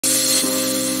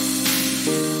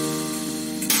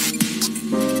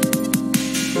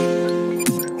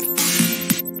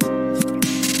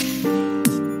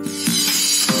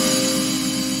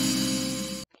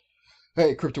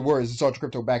Hey, Crypto Warriors, it's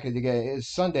Sgt.Crypto back at it again.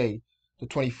 It's Sunday, the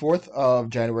 24th of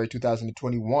January,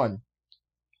 2021.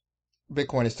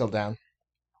 Bitcoin is still down.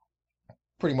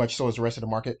 Pretty much so is the rest of the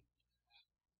market.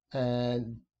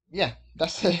 And yeah,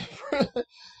 that's it.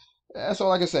 That's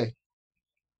all I can say.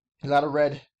 A lot of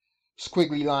red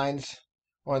squiggly lines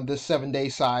on this 7-day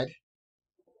side,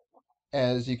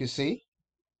 as you can see.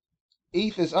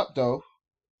 ETH is up though,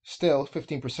 still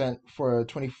 15% for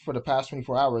the past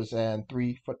 24 hours and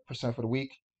 3% for the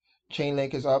week.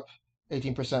 Chainlink is up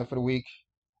 18% for the week.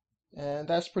 And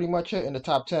that's pretty much it in the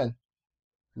top 10.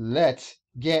 Let's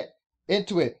get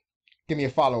into it. Give me a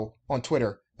follow on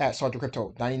Twitter at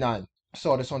Sgt.Crypto99.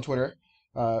 Saw this on Twitter.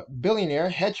 Billionaire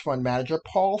hedge fund manager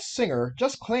Paul Singer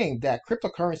just claimed that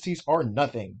cryptocurrencies are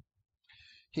nothing.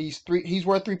 He's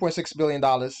worth $3.6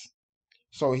 billion.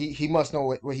 So he must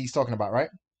know what he's talking about, right?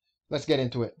 Let's get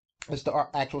into it. It's the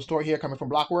actual story here coming from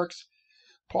Blockworks.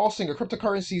 Paul Singer,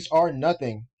 cryptocurrencies are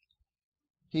nothing.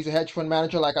 He's a hedge fund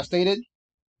manager, like I stated.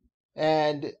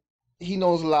 And he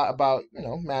knows a lot about,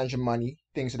 managing money,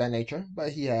 things of that nature,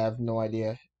 but he have no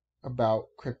idea about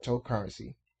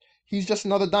cryptocurrency. He's just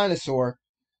another dinosaur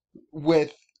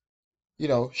with,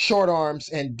 short arms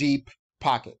and deep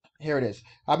pocket. Here it is.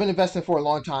 I've been investing for a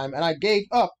long time, and I gave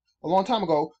up a long time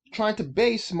ago trying to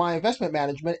base my investment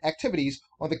management activities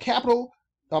on the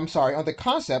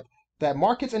concept that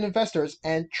markets and investors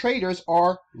and traders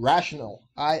are rational.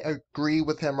 I agree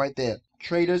with him right there.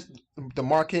 Traders, the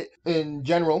market in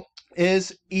general,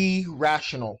 is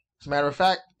irrational. As a matter of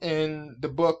fact, in the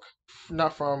book,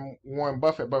 not from Warren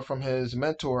Buffett, but from his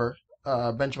mentor,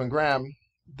 Benjamin Graham,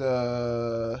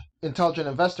 The Intelligent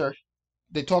Investor,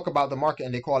 they talk about the market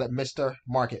and they call it Mr.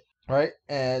 Market, right?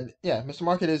 And yeah, Mr.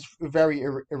 Market is very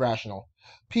irrational.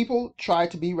 People try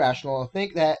to be rational and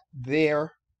think that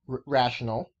they're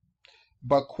rational,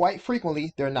 but quite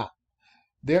frequently they're not.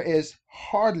 There is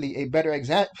hardly a better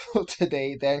example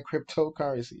today than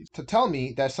cryptocurrencies. To tell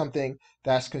me that something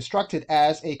that's constructed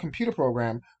as a computer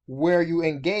program where you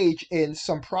engage in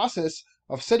some process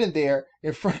of sitting there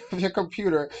in front of your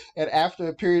computer, and after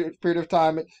a period of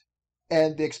time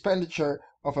and the expenditure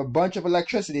of a bunch of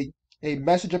electricity, a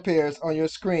message appears on your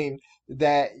screen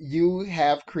that you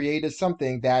have created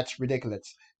something that's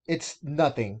ridiculous. It's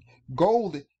nothing.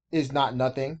 Gold is not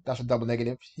nothing. That's a double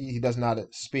negative. He does not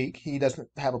speak. He doesn't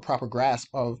have a proper grasp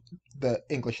of the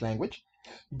English language.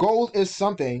 Gold is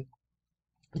something.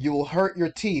 You will hurt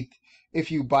your teeth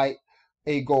if you bite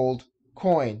a gold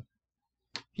coin.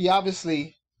 He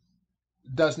obviously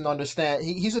doesn't understand.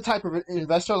 He's a type of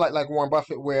investor like Warren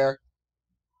Buffett, where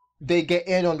they get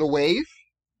in on the wave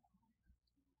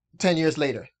 10 years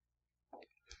later.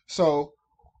 So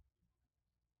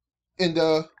in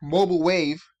the mobile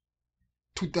wave,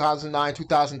 2009,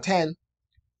 2010,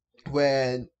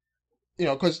 when,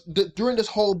 because during this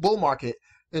whole bull market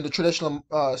in the traditional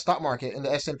stock market, in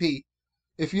the S&P,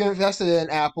 if you invested in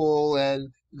Apple and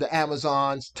the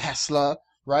Amazons, Tesla,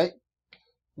 right,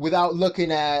 without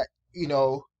looking at,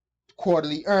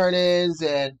 quarterly earnings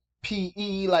and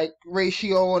PE, like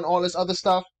ratio and all this other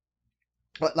stuff,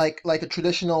 but like a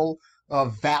traditional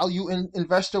value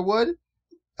investor would,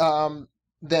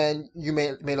 then you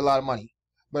made a lot of money.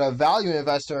 But a value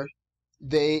investor,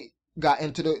 they got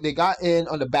in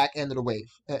on the back end of the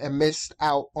wave and missed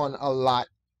out on a lot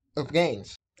of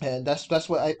gains. And that's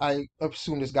what I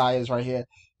assume this guy is right here.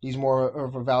 He's more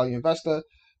of a value investor,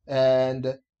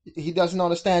 and he doesn't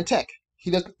understand tech.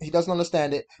 He doesn't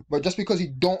understand it. But just because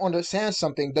you don't understand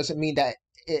something doesn't mean that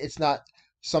it's not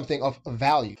something of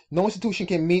value. No institution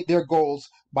can meet their goals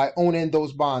by owning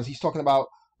those bonds. He's talking about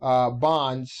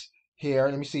bonds here.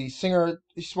 Let me see. Singer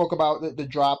spoke about the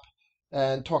drop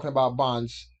and talking about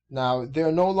bonds. Now,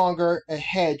 they're no longer a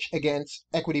hedge against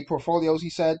equity portfolios, he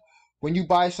said. When you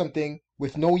buy something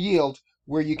with no yield,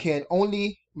 where you can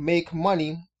only make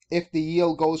money if the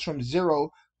yield goes from 0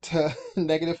 to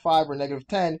 -5 or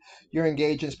 -10, you're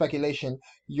engaged in speculation.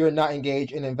 You're not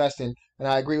engaged in investing. And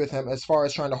I agree with him. As far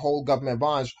as trying to hold government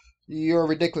bonds, you're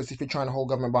ridiculous if you're trying to hold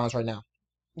government bonds right now.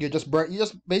 You're just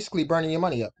basically burning your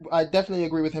money up. I definitely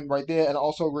agree with him right there, and I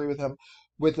also agree with him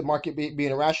with the market being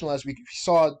irrational, as we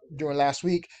saw during last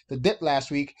week, the dip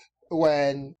last week,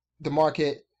 when the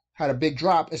market had a big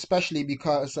drop, especially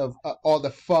because of all the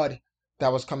FUD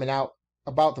that was coming out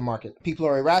about the market. People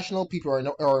are irrational, people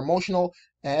are emotional,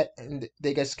 and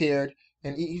they get scared,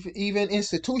 and even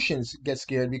institutions get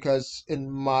scared, because in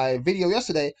my video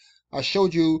yesterday, I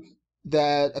showed you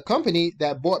that a company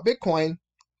that bought Bitcoin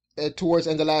towards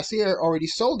the end of last year already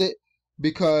sold it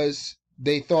because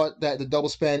they thought that the double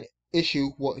spend issue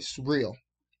was real.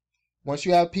 Once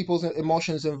you have people's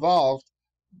emotions involved,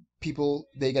 people,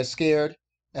 they get scared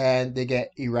and they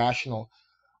get irrational.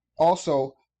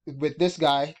 Also, with this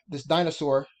guy, this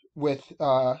dinosaur with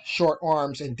short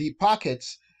arms and deep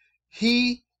pockets,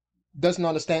 he doesn't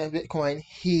understand Bitcoin.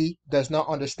 He does not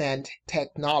understand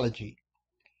technology,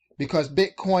 because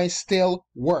Bitcoin still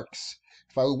works.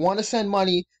 If I want to send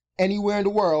money anywhere in the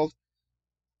world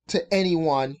to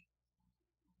anyone,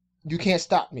 you can't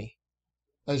stop me.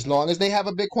 As long as they have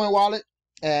a Bitcoin wallet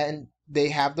and they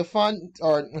have the fund,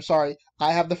 or I'm sorry,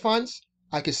 I have the funds,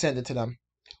 I can send it to them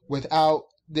without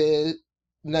the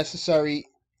necessary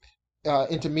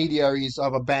intermediaries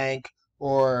of a bank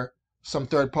or some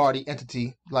third-party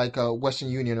entity like a Western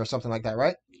Union or something like that,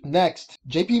 right? Next,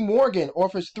 JP Morgan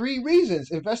offers 3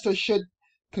 reasons investors should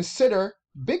consider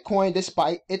Bitcoin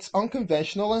despite its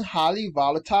unconventional and highly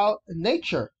volatile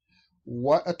nature.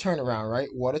 What a turnaround, right?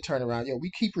 What a turnaround. Yo,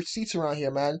 we keep receipts around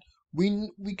here, man.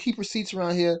 We keep receipts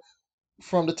around here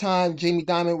from the time Jamie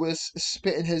Dimon was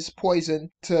spitting his poison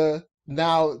to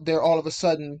now they're all of a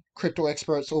sudden crypto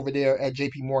experts over there at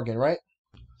JP Morgan, right?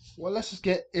 Well, let's just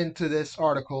get into this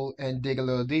article and dig a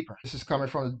little deeper. This is coming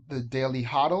from the Daily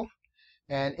Hodl.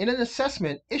 And in an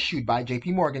assessment issued by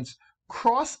JP Morgan's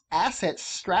cross-asset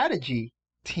strategy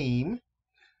team,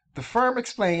 the firm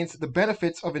explains the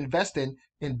benefits of investing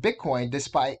in Bitcoin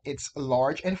despite its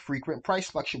large and frequent price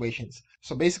fluctuations.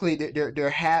 So basically,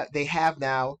 they have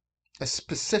now a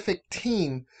specific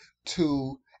team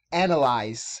to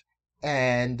analyze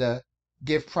and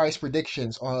give price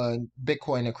predictions on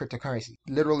Bitcoin and cryptocurrency.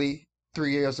 Literally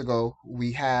 3 years ago,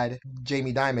 we had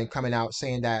Jamie Dimon coming out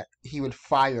saying that he would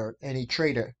fire any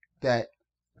trader that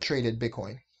traded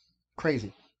Bitcoin.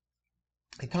 Crazy.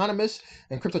 Economist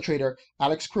and crypto trader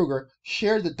Alex Kruger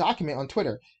shared the document on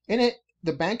Twitter. In it,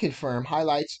 the banking firm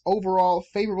highlights overall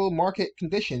favorable market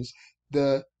conditions,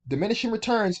 the diminishing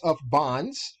returns of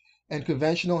bonds and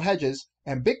conventional hedges,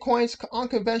 and Bitcoin's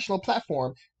unconventional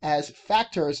platform as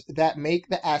factors that make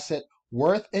the asset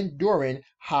worth enduring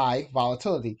high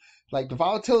volatility. Like, the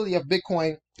volatility of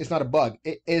Bitcoin is not a bug.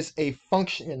 It is a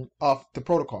function of the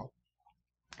protocol.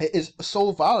 It is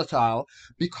so volatile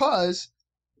because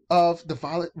of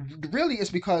the really it's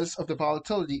because of the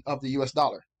volatility of the US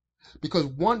dollar. Because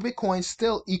 1 Bitcoin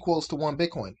still equals to 1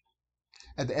 Bitcoin.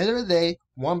 At the end of the day,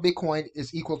 1 Bitcoin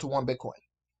is equal to 1 Bitcoin.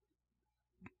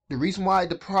 The reason why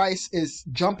the price is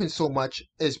jumping so much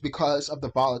is because of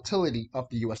the volatility of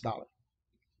the US dollar.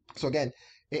 So again,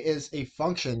 it is a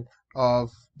function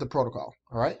of the protocol,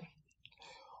 all right?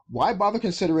 Why bother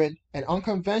considering an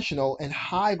unconventional and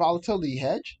high volatility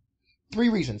hedge? 3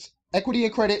 reasons. Equity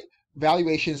and credit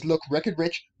valuations look record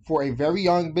rich for a very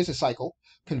young business cycle.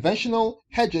 Conventional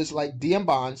hedges like DM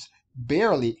bonds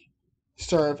barely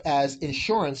serve as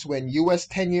insurance when US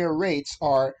 10-year rates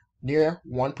are near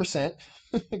 1%,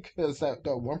 because that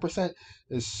 1%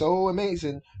 is so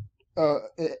amazing,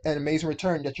 an amazing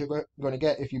return that you're going to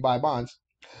get if you buy bonds.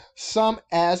 Some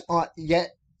as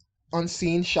yet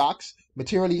unseen shocks,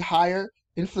 materially higher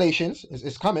inflations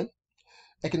is coming,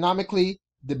 economically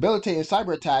debilitating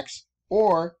cyber attacks,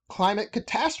 or climate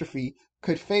catastrophe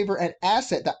could favor an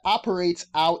asset that operates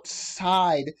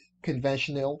outside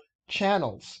conventional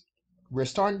channels. We're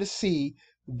starting to see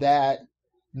that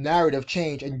narrative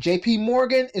change, and JP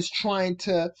Morgan is trying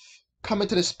to come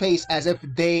into the space as if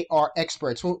they are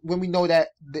experts when we know that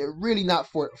they're really not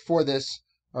for this.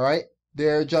 All right,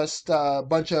 they're just a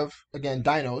bunch of, again,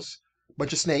 dinos,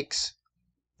 bunch of snakes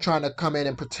trying to come in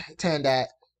and pretend that,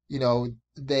 you know,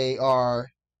 they are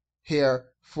here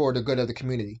for the good of the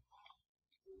community.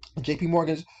 JP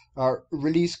Morgan's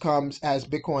release comes as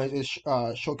Bitcoin is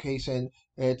showcasing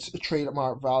its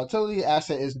trademark volatility.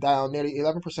 Asset is down nearly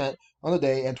 11% on the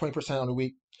day and 20% on the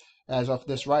week as of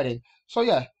this writing. So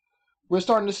yeah, we're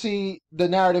starting to see the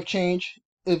narrative change.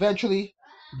 Eventually,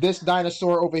 this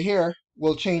dinosaur over here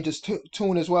will change his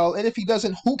tune as well. And if he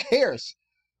doesn't, who cares?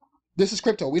 This is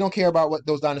crypto. We don't care about what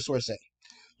those dinosaurs say.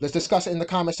 Let's discuss it in the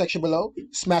comment section below.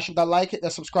 Smash that like, hit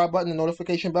that subscribe button and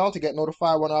notification bell to get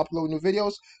notified when I upload new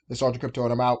videos. This is Sgt.Crypto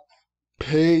and I'm out.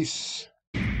 Peace.